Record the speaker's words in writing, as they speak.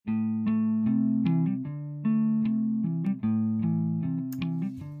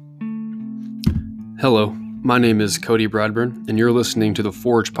Hello, my name is Cody Bradburn, and you're listening to the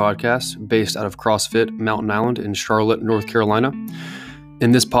Forge podcast based out of CrossFit Mountain Island in Charlotte, North Carolina.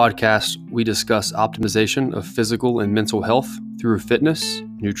 In this podcast, we discuss optimization of physical and mental health through fitness,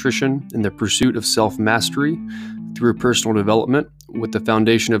 nutrition, and the pursuit of self-mastery through personal development with the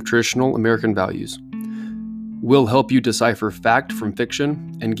foundation of traditional American values. We'll help you decipher fact from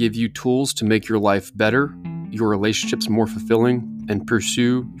fiction and give you tools to make your life better, your relationships more fulfilling, and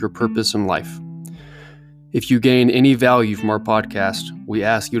pursue your purpose in life. If you gain any value from our podcast, we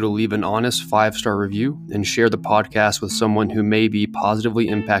ask you to leave an honest 5-star review and share the podcast with someone who may be positively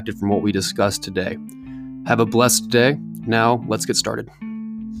impacted from what we discussed today. Have a blessed day. Now, let's get started.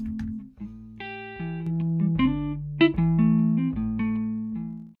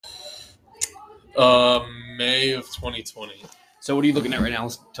 May of 2020. So what are you looking at right now?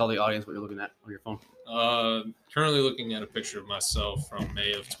 Let's tell the audience what you're looking at on your phone. Currently looking at a picture of myself from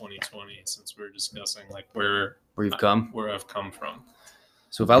May of 2020, since we're discussing like where You've come. where I've come from.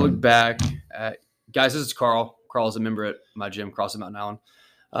 So if I look back at, guys, this is Carl. Carl is a member at my gym, CrossFit Mountain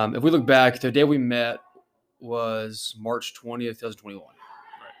Island. If we look back, the day we met was March 20th, 2021. Right.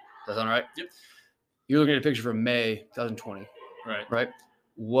 Does that sound right? Yep. You're looking at a picture from May 2020. Right.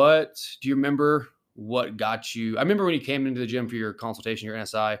 What do you remember? What got you? I remember when you came into the gym for your consultation, your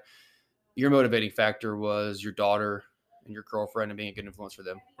NSI, your motivating factor was your daughter and your girlfriend and being a good influence for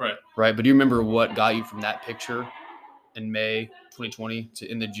them. Right. But do you remember what got you from that picture in May 2020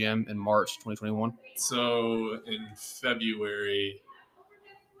 to in the gym in March 2021? So in February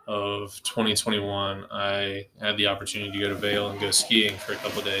of 2021, I had the opportunity to go to Vail and go skiing for a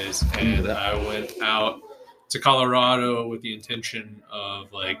couple of days, and I went out to Colorado with the intention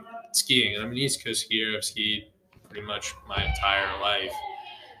of like skiing. And I'm an East Coast skier. I've skied pretty much my entire life.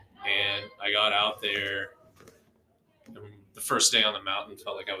 And I got out there, and the first day on the mountain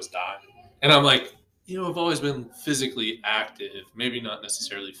felt like I was dying. And I'm like, I've always been physically active, maybe not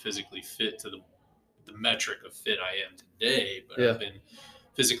necessarily physically fit to the metric of fit I am today, but I've been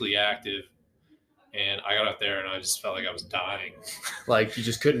physically active. And I got out there and I just felt like I was dying. Like you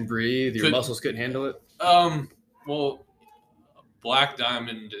just couldn't breathe, your muscles couldn't handle it? Well, black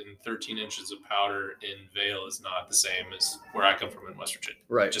diamond and 13 inches of powder in Vail is not the same as where I come from in West Virginia.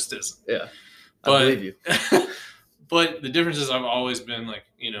 Right. It just isn't. Yeah. I believe you. But the difference is I've always been like,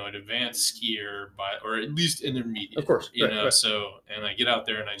 an advanced skier or at least intermediate. Of course. Right. So, and I get out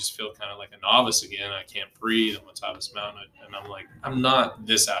there and I just feel kind of like a novice again. I can't breathe on the top of this mountain. And I'm like, I'm not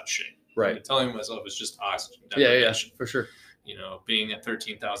this out of shape. Right. I'm telling myself it's just oxygen deprivation. Yeah, for sure. Being at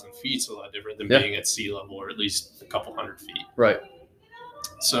 13,000 feet is a lot different than being at sea level or at least a couple hundred feet. Right.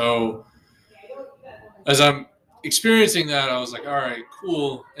 So as I'm experiencing that, I was like, all right,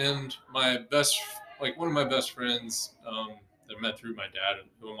 cool. And one of my best friends that I met through my dad,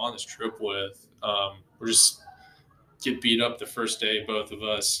 who I'm on this trip with, we're just get beat up the first day, both of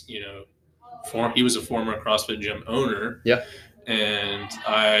us. He was a former CrossFit gym owner. Yeah. And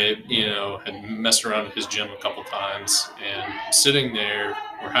I, had messed around at his gym a couple times, and sitting there,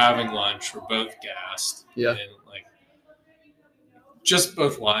 we're having lunch, we're both gassed. Yeah. And just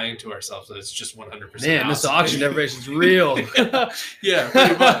both lying to ourselves that it's just 100%. Man, this oxygen deprivation is real. Yeah,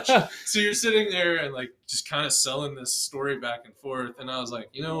 pretty much. So you're sitting there and like just kind of selling this story back and forth. And I was like,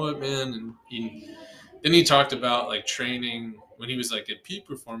 you know what, man? And then he talked about like training when he was like at peak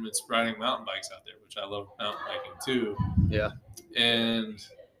performance, riding mountain bikes out there, which I love mountain biking too. Yeah. And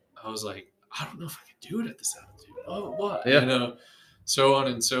I was like, I don't know if I can do it at this altitude. Oh, what? Yeah. So on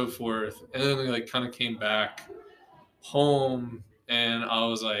and so forth. And then they like kind of came back home. And I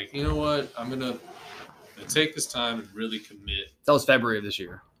was like, you know what? I'm gonna take this time and really commit. That was February of this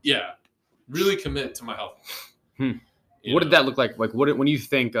year. Yeah, really commit to my health. What did that look like? Like, when you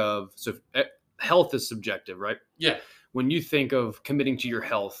think of health is subjective, right? Yeah. When you think of committing to your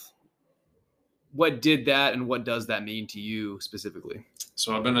health, what did that and what does that mean to you specifically?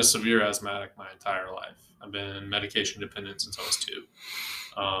 So I've been a severe asthmatic my entire life. I've been medication dependent since I was 2.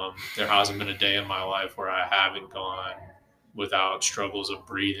 There hasn't been a day in my life where I haven't gone without struggles of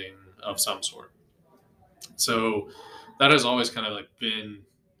breathing of some sort. So that has always kind of like been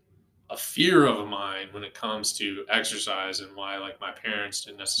a fear of mine when it comes to exercise, and why like my parents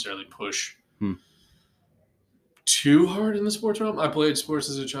didn't necessarily push too hard in the sports realm. I played sports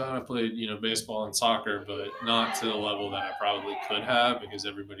as a child. I played, baseball and soccer, but not to the level that I probably could have, because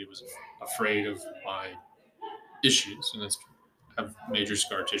everybody was afraid of my issues. And I have major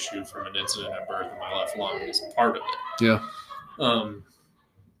scar tissue from an incident at birth in my left lung is part of it. Yeah.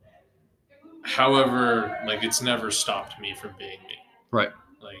 However, like it's never stopped me from being me. Right.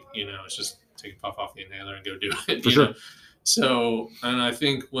 Like, it's just take a puff off the inhaler and go do it. For sure. So, and I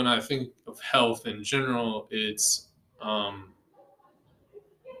think when I think of health in general, it's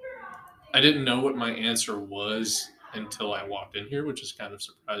I didn't know what my answer was until I walked in here, which is kind of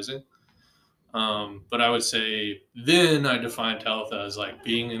surprising. But I would say then I defined health as like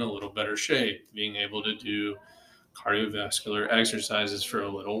being in a little better shape, being able to do cardiovascular exercises for a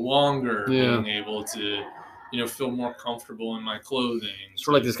little longer, Yeah. being able to, feel more comfortable in my clothing.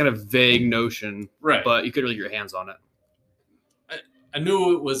 Sort of like this kind of vague notion, Right. but you could really get your hands on it. I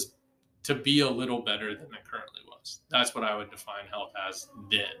knew it was to be a little better than it currently was. That's what I would define health as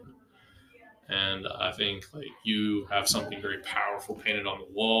then. And I think like you have something very powerful painted on the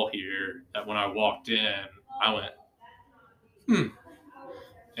wall here that when I walked in, I went,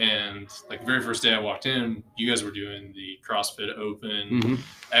 And like the very first day I walked in, you guys were doing the CrossFit Open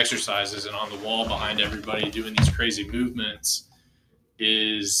exercises, and on the wall behind everybody doing these crazy movements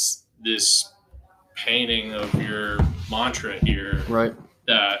is this painting of your mantra here. Right.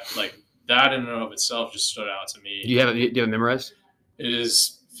 That in and of itself just stood out to me. Do you have it memorized? It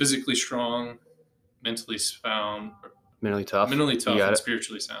is physically strong, mentally sound, mentally tough, and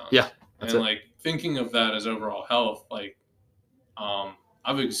spiritually sound. Yeah. And like thinking of that as overall health, like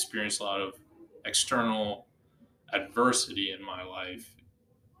I've experienced a lot of external adversity in my life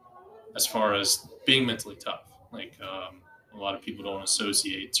as far as being mentally tough. Like a lot of people don't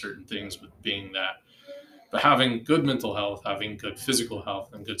associate certain things with being that. But having good mental health, having good physical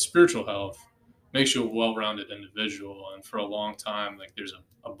health, and good spiritual health makes you a well-rounded individual. And for a long time, like there's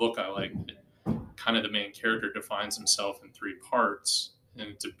a book I like that kind of the main character defines himself in 3 parts.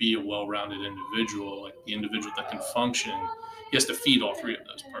 And to be a well-rounded individual, like the individual that can function, he has to feed all 3 of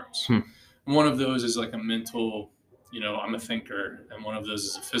those parts. And one of those is like a mental, I'm a thinker. And one of those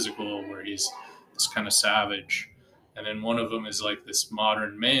is a physical, where he's this kind of savage. And then one of them is like this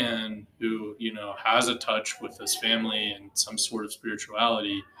modern man who, has a touch with his family and some sort of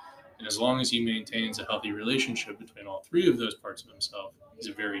spirituality. And as long as he maintains a healthy relationship between all 3 of those parts of himself, he's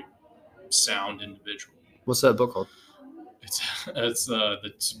a very sound individual. What's that book called? It's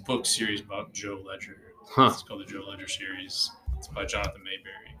the book series about Joe Ledger. It's called the Joe Ledger series. It's by Jonathan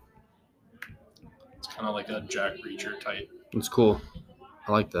Mayberry. It's kind of like a Jack Reacher type. That's cool.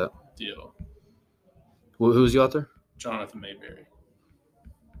 I like that deal. Who's the author? Jonathan Mayberry.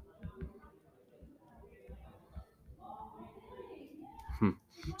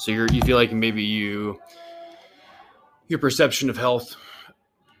 So you feel like maybe your perception of health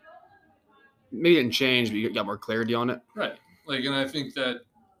maybe didn't change, but you got more clarity on it. Right. Like, and I think that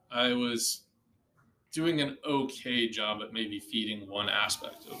I was doing an okay job at maybe feeding one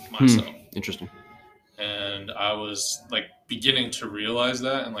aspect of myself. Interesting. And I was like beginning to realize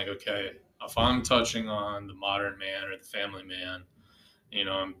that, and like, okay, if I'm touching on the modern man or the family man,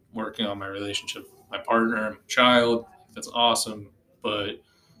 I'm working on my relationship with my partner, my child. That's awesome. But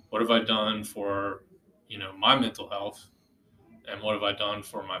what have I done for, my mental health? And what have I done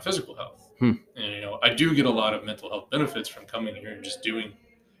for my physical health? And, I do get a lot of mental health benefits from coming here and just doing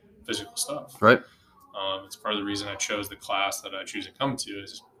physical stuff. Right. It's part of the reason I chose the class that I choose to come to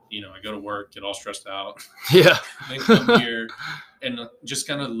is, I go to work, get all stressed out. Yeah. Then come here and just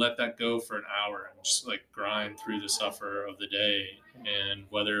kind of let that go for an hour and just like grind through the suffer of the day. And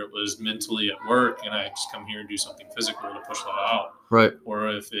whether it was mentally at work and I just come here and do something physical to push that out. Right. Or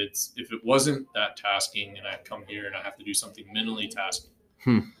if it wasn't that tasking and I come here and I have to do something mentally tasking.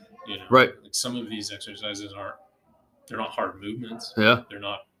 Right. Like some of these exercises they're not hard movements. Yeah. They're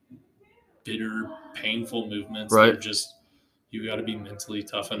not bitter, painful movements. Right. They're just, you got to be mentally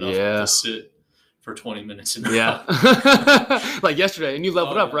tough enough to sit for 20 minutes in a row. Like yesterday, and you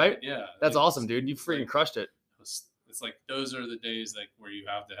leveled up, right? Yeah. That's awesome, dude. You freaking crushed it. It's like those are the days like where you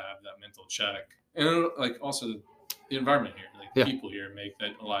have to have that mental check. And like also the environment here, like people here make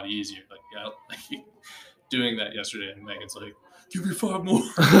that a lot easier. Like doing that yesterday, and Megan's like, give me 5 more.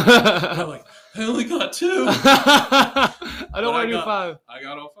 I'm like, I only got 2. I don't want to do 5. I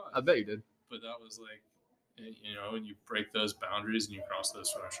got all 5. I bet you did. But that was like, and you break those boundaries and you cross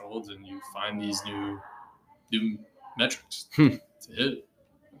those thresholds and you find these new metrics to hit.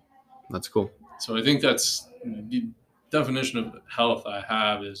 That's cool. So I think that's the definition of health I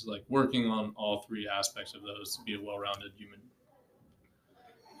have is like working on all 3 aspects of those to be a well-rounded human.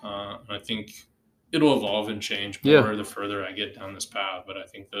 I think it'll evolve and change more the further I get down this path, but I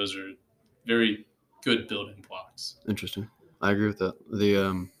think those are very good building blocks. Interesting. I agree with that.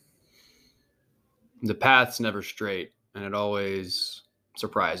 The path's never straight, and it always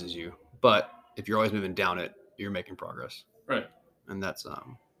surprises you. But if you're always moving down it, you're making progress. Right. And that's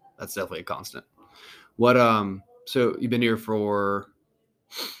definitely a constant. What so you've been here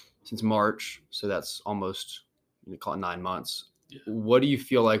since March, so that's almost you call it 9 months. Yeah. What do you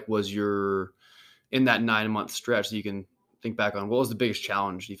feel like was in that 9-month stretch that you can think back on? What was the biggest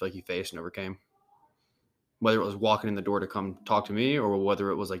challenge you feel like you faced and overcame? Whether it was walking in the door to come talk to me or whether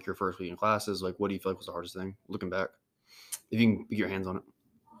it was like your first week in classes, like what do you feel like was the hardest thing looking back? If you can get your hands on it.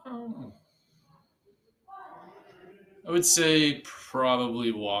 I would say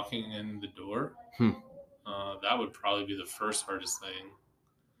probably walking in the door. That would probably be the first hardest thing.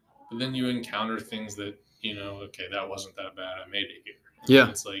 But then you encounter things that, okay, that wasn't that bad. I made it here. Yeah.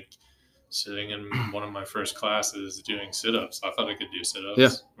 It's like sitting in one of my first classes doing sit-ups. I thought I could do sit-ups.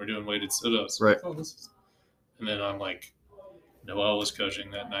 Yeah. We're doing weighted sit-ups. Right. And then I'm like, Noelle was coaching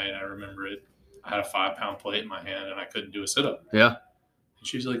that night. I remember it. I had a 5-pound plate in my hand and I couldn't do a sit-up. Yeah. And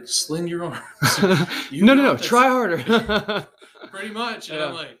she's like, sling your arms. No. Try harder. Pretty much. And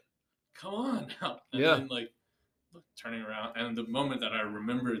I'm like, come on now. And then turning around. And the moment that I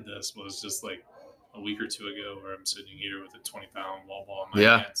remembered this was just like a week or two ago where I'm sitting here with a 20-pound wall ball in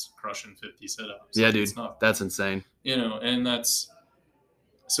my hands, crushing 50 sit-ups. Yeah, dude. That's insane. And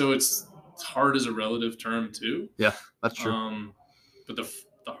so it's hard as a relative term too. Yeah, that's true. But the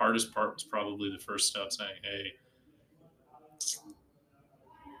hardest part was probably the first step saying, hey,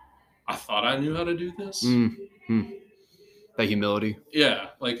 I thought I knew how to do this. That humility. Yeah.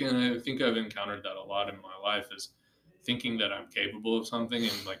 And I think I've encountered that a lot in my life is thinking that I'm capable of something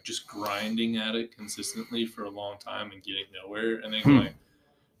and like just grinding at it consistently for a long time and getting nowhere. And then like,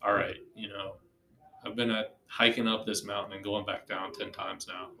 all right, I've been hiking up this mountain and going back down 10 times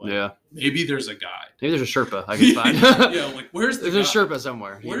now. Like, maybe there's a guide. Maybe there's a Sherpa I can find. Like where's the There's a Sherpa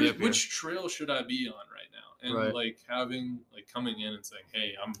somewhere. Which trail should I be on right now? And like coming in and saying,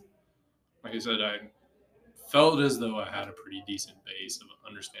 hey, like I said, I felt as though I had a pretty decent base of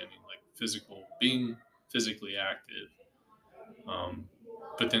understanding being physically active.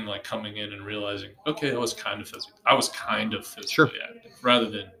 But then like coming in and realizing, okay, I was kind of physically active rather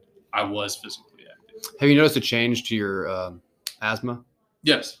than I was physically active. Have you noticed a change to your asthma?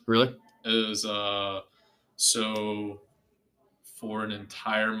 Yes. Really? It was so for an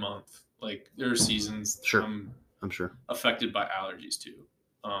entire month, like there are seasons I'm sure affected by allergies too.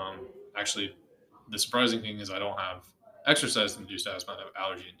 Actually, the surprising thing is I don't have exercise-induced asthma. I have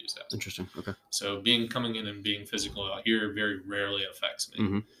allergy-induced asthma. Interesting. Okay. So coming in and being physical out here very rarely affects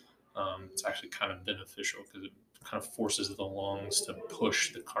me. It's actually kind of beneficial because it kind of forces the lungs to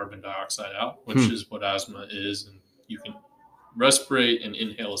push the carbon dioxide out, which is what asthma is. And you can respirate and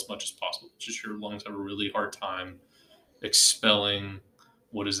inhale as much as possible. It's just your lungs have a really hard time expelling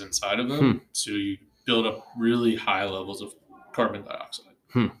what is inside of them. So you build up really high levels of carbon dioxide.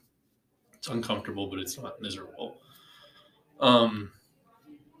 It's uncomfortable, but it's not miserable.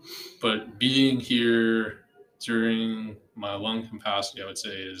 But being here during my lung capacity, I would say,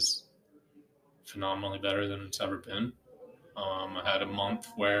 is phenomenally better than it's ever been. I had a month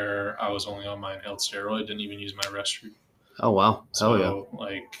where I was only on my inhaled steroid, didn't even use my restroom. Oh, wow. So,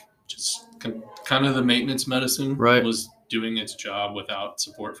 just kind of the maintenance medicine was doing its job without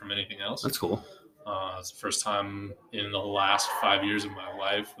support from anything else. That's cool. It's the first time in the last 5 years of my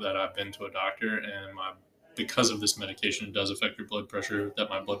life that I've been to a doctor, and because of this medication, it does affect your blood pressure, that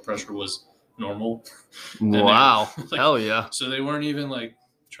my blood pressure was normal. Wow. Hell yeah. So they weren't even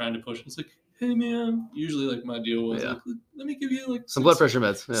trying to push. It's like, hey man, usually my deal was let me give you some blood pressure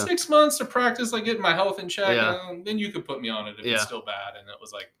meds. 6 months to practice getting my health in check, and then you could put me on it if it's still bad. And it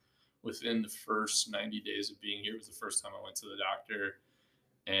was within the first 90 days of being here was the first time I went to the doctor,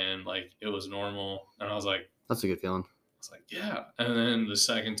 and it was normal. And I was like, that's a good feeling. I was like, yeah. And then the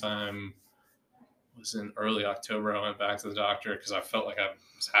second time was in early October. I went back to the doctor because I felt like I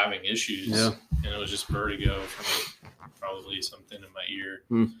was having issues, and it was just vertigo for me, probably something in my ear.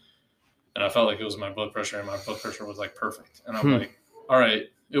 And I felt like it was my blood pressure, and my blood pressure was perfect. And I'm like, all right,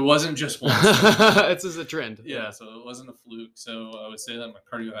 it wasn't just once. It's just a trend. Yeah, so it wasn't a fluke. So I would say that my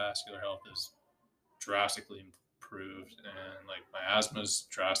cardiovascular health is drastically improved, and my asthma's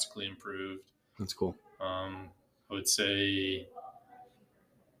drastically improved. That's cool. I would say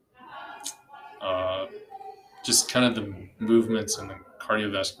just kind of the movements and the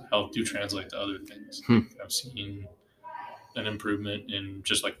cardiovascular health do translate to other things. I've seen an improvement in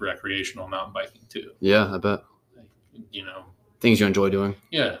just recreational mountain biking too. Yeah, I bet. Things you enjoy doing.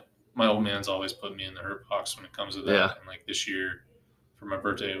 Yeah. My old man's always put me in the hurt box when it comes to that. Yeah. And this year for my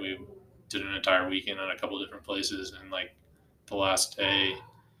birthday, we did an entire weekend at a couple of different places. And the last day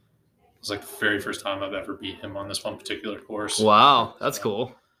was the very first time I've ever beat him on this one particular course. Wow. That's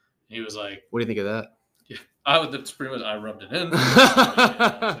cool. He was like, what do you think of that? Yeah. That's pretty much, I rubbed it in.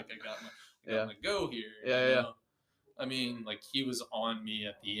 I got my go here. Yeah. I mean, he was on me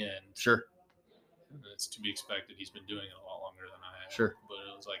at the end. Sure. and it's to be expected. He's been doing it a lot longer than I have. Sure. But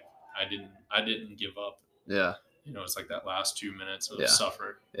it was like I didn't give up. Yeah. You know, it's like that last 2 minutes of Yeah.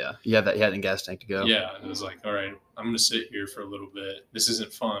 suffer. Yeah. You had the gas tank to go. Yeah. And it was like, all right, I'm going to sit here for a little bit. This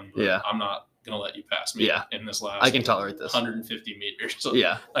isn't fun, but I'm not going to let you pass me in this last I can tolerate this. 150 meters. So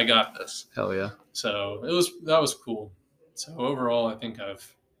Yeah. I got this. Hell yeah. So that was cool. So overall, I think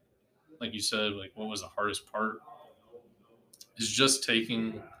like you said, like what was the hardest part is just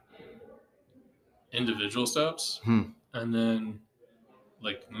taking individual steps and then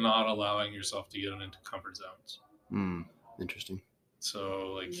like not allowing yourself to get into comfort zones. Interesting.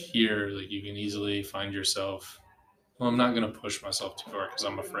 So like here, like you can easily find yourself, well, I'm not going to push myself too far because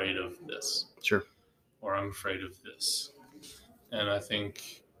I'm afraid of this. Sure. Or I'm afraid of this. And I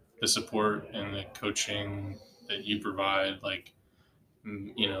think the support and the coaching that you provide, like,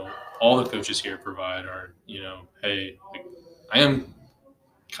 you know, all the coaches here provide are, you know, hey, like, I am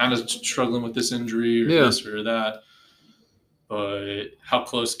kind of struggling with this injury or this or that, but how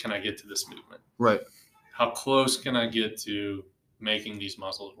close can I get to this movement? Right. How close can I get to making these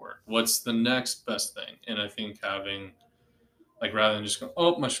muscles work? What's the next best thing? And I think having, like, rather than just go,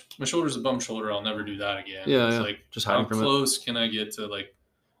 oh, my shoulder's a bum shoulder, I'll never do that again. Yeah, it's like, just how close can I get to, like,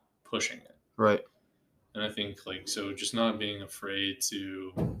 pushing it? Right. And I think, like, so just not being afraid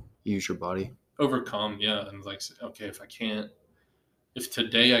to use your body. Overcome, and, like, okay, if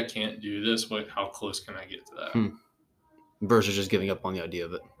today I can't do this, how close can I get to that? Versus just giving up on the idea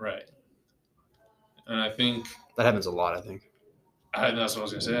of it. Right. And I think that happens a lot, I think. That's what I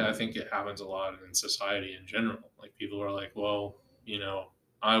was going to say. I think it happens a lot in society in general. Like, people are like, well, you know,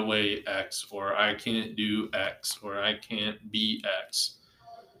 I weigh X, or I can't do X, or I can't be X.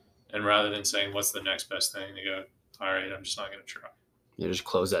 And rather than saying, what's the next best thing, they go, all right, I'm just not going to try. You just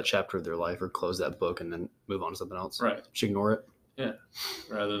close that chapter of their life or close that book and then move on to something else. Right. Just ignore it. Yeah.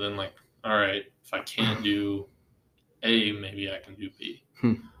 Rather than like, all right, if I can't do A, maybe I can do B.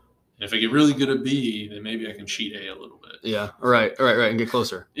 And if I get really good at B, then maybe I can cheat A a little bit. Yeah. Right. And get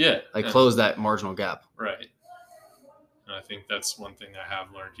closer. Yeah. Like close that marginal gap. Right. And I think that's one thing I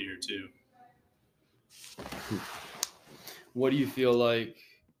have learned here too. What do you feel like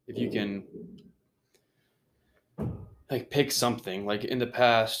if you can like pick something like in the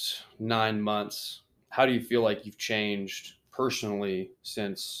past 9 months, how do you feel like you've changed personally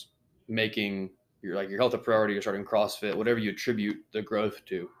since making your health a priority or starting CrossFit, whatever you attribute the growth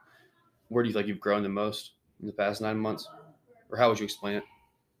to? Where do you feel like you've grown the most in the past 9 months? Or how would you explain it?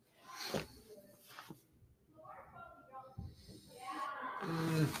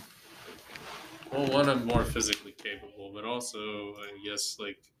 Well, one, I'm more physically capable, but also, I guess,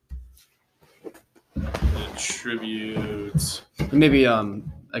 like, attribute. Maybe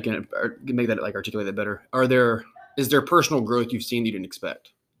I can make that like articulate that better. Is there personal growth you've seen that you didn't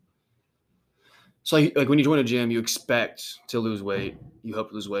expect? So like when you join a gym, you expect to lose weight. You hope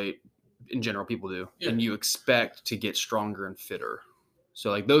to lose weight. In general, people do, and you expect to get stronger and fitter. So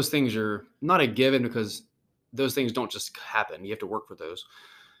like those things are not a given because those things don't just happen. You have to work for those.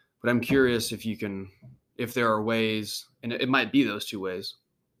 But I'm curious if there are ways, and it might be those two ways,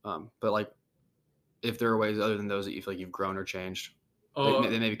 but like if there are ways other than those that you feel like you've grown or changed,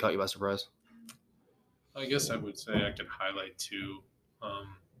 they maybe caught you by surprise. I guess I would say I could highlight two.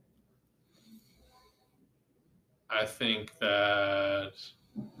 I think that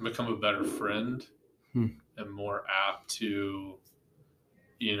I become a better friend and more apt to,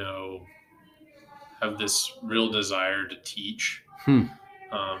 you know, have this real desire to teach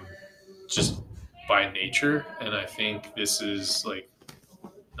just by nature. And I think this is like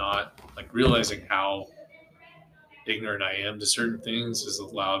not like realizing how ignorant I am to certain things has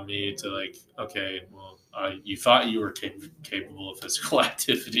allowed me to like, okay, well, you thought you were capable of physical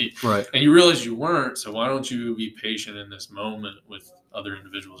activity, right? And you realized you weren't. So why don't you be patient in this moment with other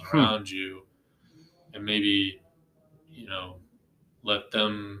individuals around you, and maybe, you know, let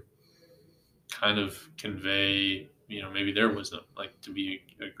them kind of convey, you know, maybe their wisdom. Like, to be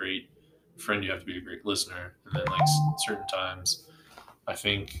a great friend, you have to be a great listener. And then like certain times, I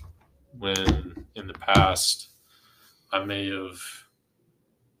think when in the past I may have,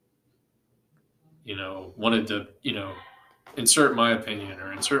 you know, wanted to, you know, insert my opinion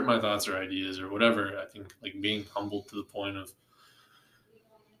or insert my thoughts or ideas or whatever. I think like being humbled to the point of,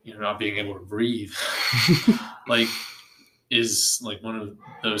 you know, not being able to breathe, like, is like one of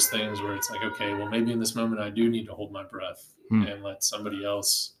those things where it's like, okay, well, maybe in this moment I do need to hold my breath and let somebody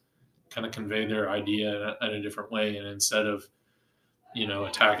else kind of convey their idea in a different way. And instead of, you know,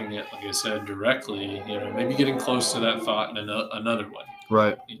 attacking it, like I said, directly, you know, maybe getting close to that thought in another way.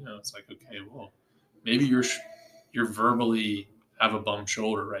 Right. You know, it's like, okay, well, maybe you're verbally have a bum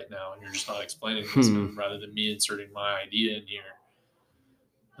shoulder right now, and you're just not explaining this. And rather than me inserting my idea in here,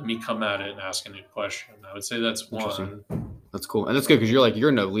 let me come at it and ask a new question. I would say that's one. That's cool, and that's good because you're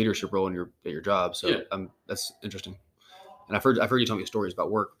in a leadership role at your job. So Yeah. That's interesting. And I've heard you tell me stories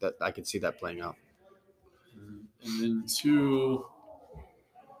about work that I could see that playing out. And then two,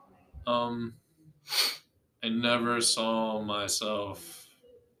 I never saw myself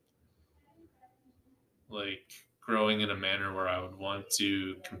like growing in a manner where I would want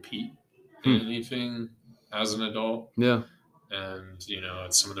to compete in anything as an adult. Yeah. And,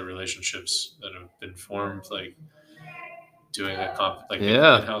 it's some of the relationships that have been formed, like doing an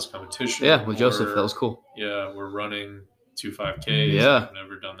in-house competition. Yeah, with Joseph, that was cool. Yeah, we're running 2 5Ks. Yeah. I've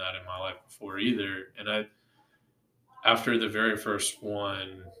never done that in my life before either. And after the very first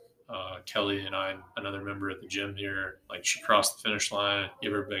one, Kelly and I, another member at the gym here, like she crossed the finish line,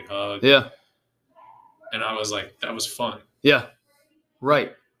 gave her a big hug. Yeah. And I was like, that was fun. Yeah.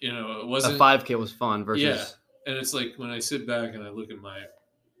 Right. It wasn't. A 5K was fun versus. Yeah. And it's like when I sit back and I look at my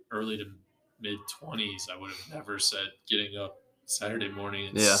early to mid 20s, I would have never said getting up Saturday morning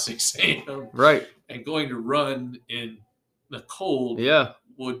at 6 a.m. Right. And going to run in the cold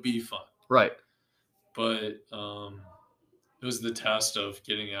would be fun. Right. But it was the test of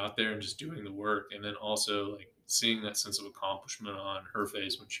getting out there and just doing the work. And then also like seeing that sense of accomplishment on her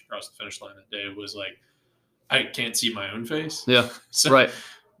face when she crossed the finish line that day was like, I can't see my own face. Yeah. So, right.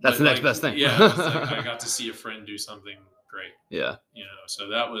 That's the next best thing. Yeah. I got to see a friend do something great. Yeah. So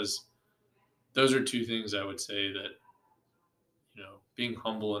those are two things I would say that, being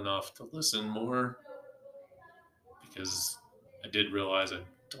humble enough to listen more, because I did realize I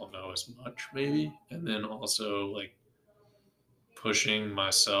don't know as much maybe. And then also like pushing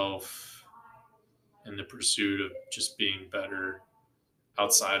myself in the pursuit of just being better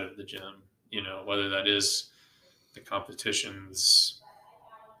outside of the gym, whether that is the competitions,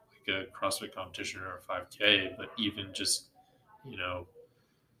 like a CrossFit competition or a 5K, but even just,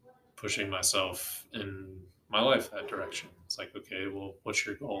 pushing myself in my life that direction. It's like, okay, well, what's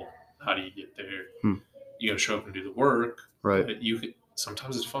your goal? How do you get there? You got to show up and do the work. Right. But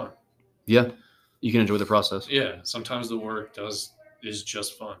sometimes it's fun. Yeah. You can enjoy the process. Yeah. Sometimes the work is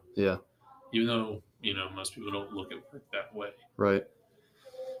just fun. Yeah. Even though, most people don't look at work that way. Right.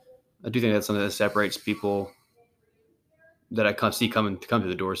 I do think that's something that separates people that I see come through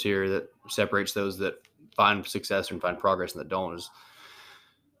the doors here, that separates those that find success and find progress and that don't, is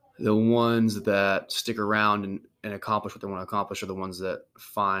the ones that stick around and accomplish what they want to accomplish are the ones that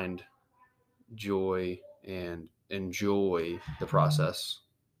find joy and enjoy the process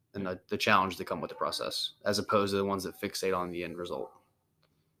and the challenge that come with the process, as opposed to the ones that fixate on the end result.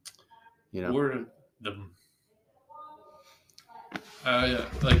 Or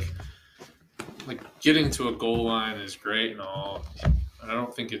like getting to a goal line is great and all. And I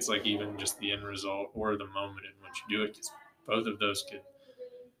don't think it's like even just the end result or the moment in which you do it, because both of those could.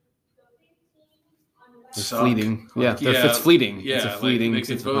 It's fleeting. It's fleeting. Yeah, it's a fleeting. They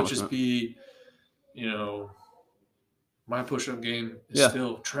could both just be, my push-up game is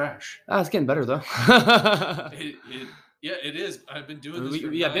still trash. It's getting better though. It is. I've been doing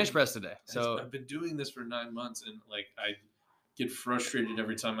this. Bench press today. So I've been doing this for 9 months, and like I get frustrated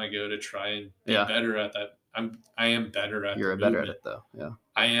every time I go to try and be better at that. I am better at. You're better at it though. Yeah.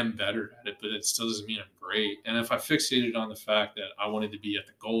 I am better at it, but it still doesn't mean I'm great. And if I fixated on the fact that I wanted to be at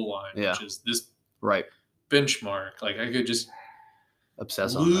the goal line, which is this benchmark, like I could just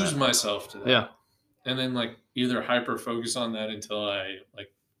obsess lose myself to that. Yeah. And then like either hyper focus on that until I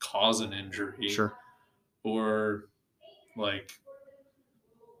like cause an injury. Sure. Or like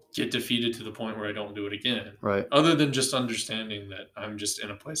get defeated to the point where I don't do it again. Right. Other than just understanding that I'm just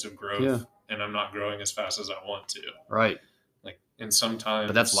in a place of growth and I'm not growing as fast as I want to. Right. Like, and sometimes.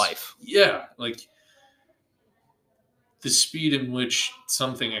 But that's life. Yeah. Like the speed in which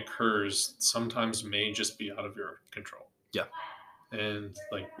something occurs sometimes may just be out of your control. Yeah. And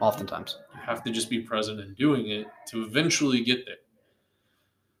like oftentimes you have to just be present in doing it to eventually get there.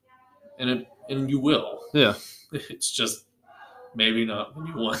 And you will. Yeah. It's just maybe not when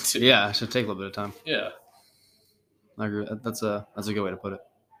you want to. Yeah, it should take a little bit of time. Yeah. I agree. That's a good way to put it.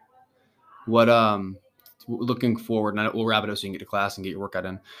 What looking forward, and we'll wrap it up so you can get to class and get your workout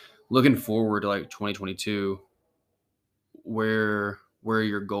in. Looking forward to like 2022, where are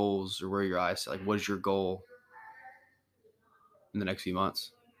your goals or where are your eyes? Like, what is your goal in the next few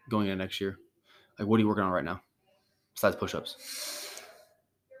months, going into next year? Like, what are you working on right now besides push-ups?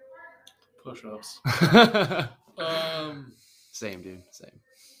 Push-ups. Same, dude. Same.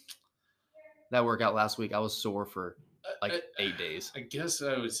 That workout last week, I was sore for like 8 days. I guess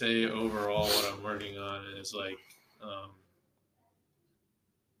I would say overall what I'm working on is like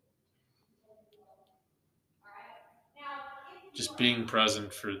just being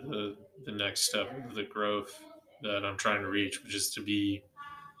present for the next step of the growth that I'm trying to reach, which is to be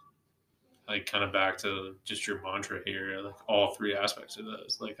like kind of back to just your mantra here, like all three aspects of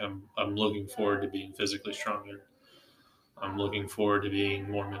those. Like I'm looking forward to being physically stronger. I'm looking forward to being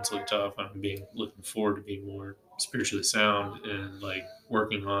more mentally tough. Looking forward to being more spiritually sound and like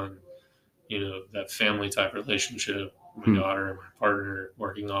working on, that family type relationship, my daughter and my partner,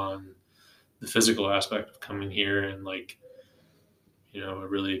 working on the physical aspect of coming here and like, I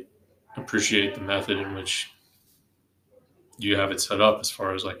really appreciate the method in which you have it set up as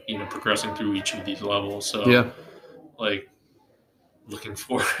far as like, progressing through each of these levels. So yeah, like looking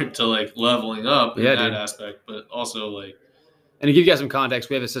forward to like leveling up in that aspect, but also like, and to give you guys some context,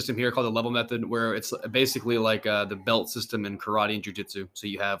 we have a system here called the level method where it's basically like the belt system in karate and jiu-jitsu. So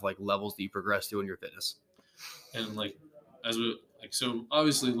you have like levels that you progress through in your fitness. And like, so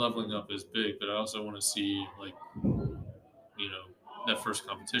obviously leveling up is big, but I also want to see like, that first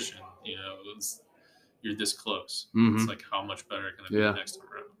competition, you're this close. Mm-hmm. It's like, how much better can it be next time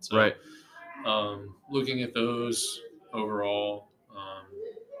around? So, right. Looking at those overall,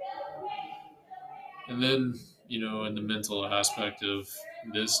 and then, in the mental aspect of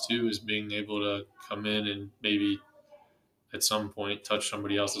this too, is being able to come in and maybe at some point touch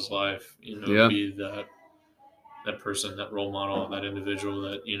somebody else's life, be that person, that role model, that individual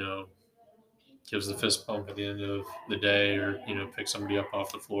that, gives the fist bump at the end of the day or, pick somebody up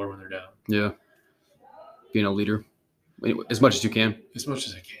off the floor when they're down. Yeah. Being a leader as much as you can. As much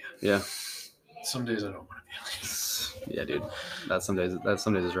as I can. Yeah. Some days I don't want to be a leader. Yeah, dude. That some days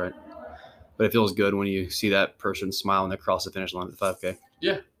is right. But it feels good when you see that person smile when they cross the finish line at the 5K.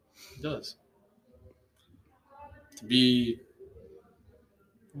 Yeah, it does. To be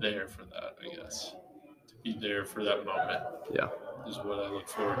there for that, I guess. To be there for that moment. Yeah. Is what I look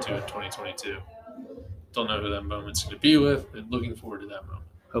forward to in 2022. Don't know who that moment's going to be with, but looking forward to that moment.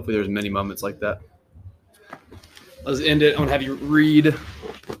 Hopefully there's many moments like that. Let's end it. I'm going to have you read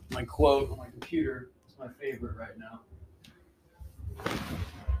my quote on my computer. It's my favorite right now.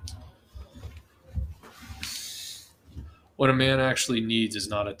 What a man actually needs is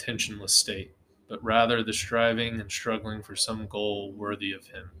not a tensionless state, but rather the striving and struggling for some goal worthy of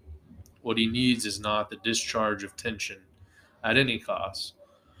him. What he needs is not the discharge of tension at any cost,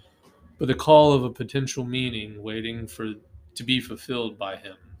 but the call of a potential meaning waiting to be fulfilled by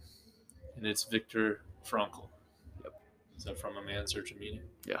him. And it's Viktor Frankl. Yep. Is that from A Man's Search of Meaning?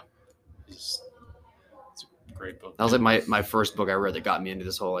 Yeah. It's a great book. That was like my first book I read that got me into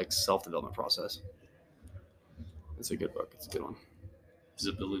this whole like self-development process. It's a good book. It's a good one. His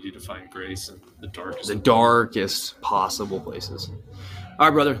ability to find grace in the darkest possible places. All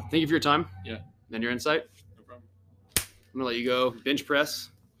right, brother. Thank you for your time. Yeah. And your insight. No problem. I'm going to let you go bench press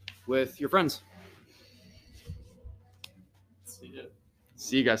with your friends.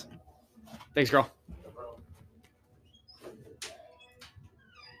 See you guys. Thanks, girl. No problem.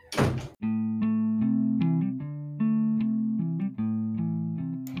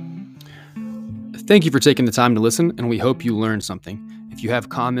 Thank you for taking the time to listen, and we hope you learned something. If you have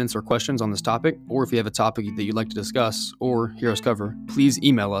comments or questions on this topic, or if you have a topic that you'd like to discuss or hear us cover, please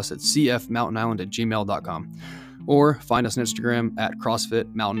email us at cfmountainisland@gmail.com or find us on Instagram at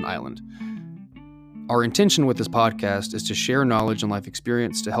CrossFit Mountain Island. Our intention with this podcast is to share knowledge and life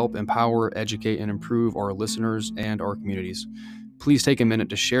experience to help empower, educate, and improve our listeners and our communities. Please take a minute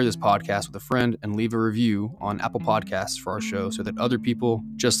to share this podcast with a friend and leave a review on Apple Podcasts for our show so that other people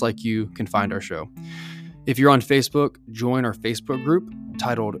just like you can find our show. If you're on Facebook, join our Facebook group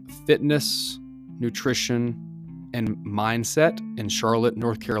titled Fitness, Nutrition, and Mindset in Charlotte,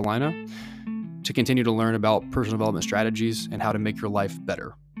 North Carolina, to continue to learn about personal development strategies and how to make your life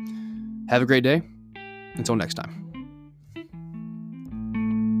better. Have a great day. Until next time.